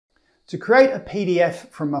To create a PDF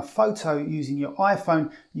from a photo using your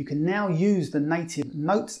iPhone, you can now use the native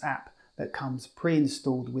Notes app that comes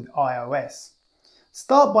pre-installed with iOS.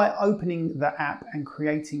 Start by opening the app and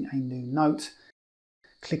creating a new note.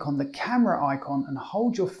 Click on the camera icon and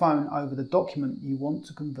hold your phone over the document you want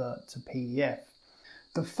to convert to PDF.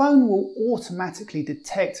 The phone will automatically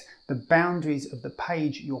detect the boundaries of the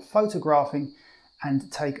page you're photographing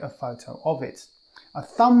and take a photo of it. A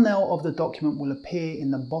thumbnail of the document will appear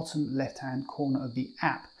in the bottom left-hand corner of the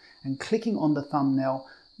app, and clicking on the thumbnail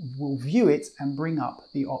will view it and bring up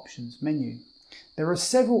the options menu. There are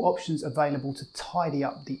several options available to tidy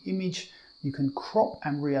up the image. You can crop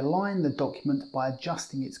and realign the document by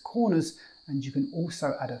adjusting its corners, and you can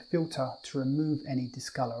also add a filter to remove any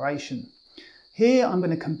discoloration. Here I'm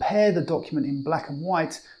going to compare the document in black and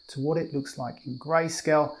white to what it looks like in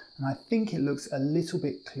grayscale, and I think it looks a little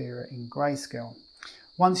bit clearer in grayscale.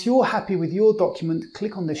 Once you're happy with your document,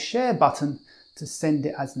 click on the share button to send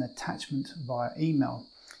it as an attachment via email.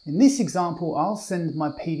 In this example, I'll send my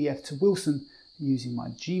PDF to Wilson using my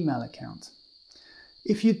Gmail account.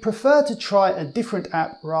 If you'd prefer to try a different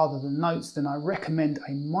app rather than Notes, then I recommend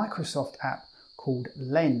a Microsoft app called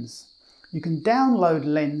Lens. You can download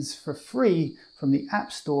Lens for free from the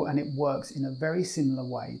App Store and it works in a very similar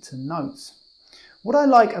way to Notes. What I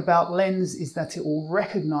like about Lens is that it will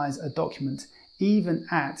recognize a document even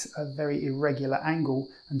at a very irregular angle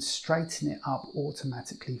and straighten it up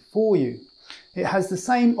automatically for you. It has the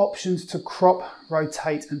same options to crop,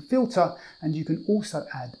 rotate and filter, and you can also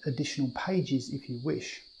add additional pages if you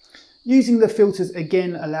wish. Using the filters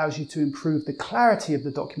again allows you to improve the clarity of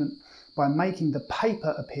the document by making the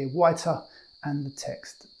paper appear whiter and the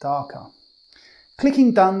text darker.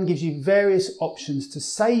 Clicking Done gives you various options to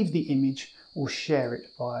save the image or share it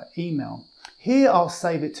via email. Here I'll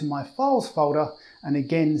save it to my Files folder and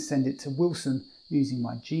again send it to Wilson using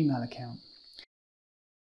my Gmail account.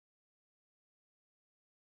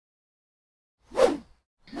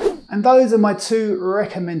 And those are my two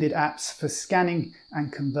recommended apps for scanning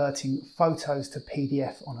and converting photos to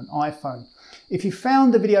PDF on an iPhone. If you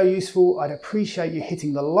found the video useful, I'd appreciate you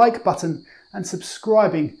hitting the like button and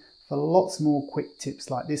subscribing for lots more quick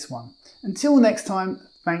tips like this one. Until next time,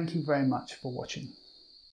 thank you very much for watching.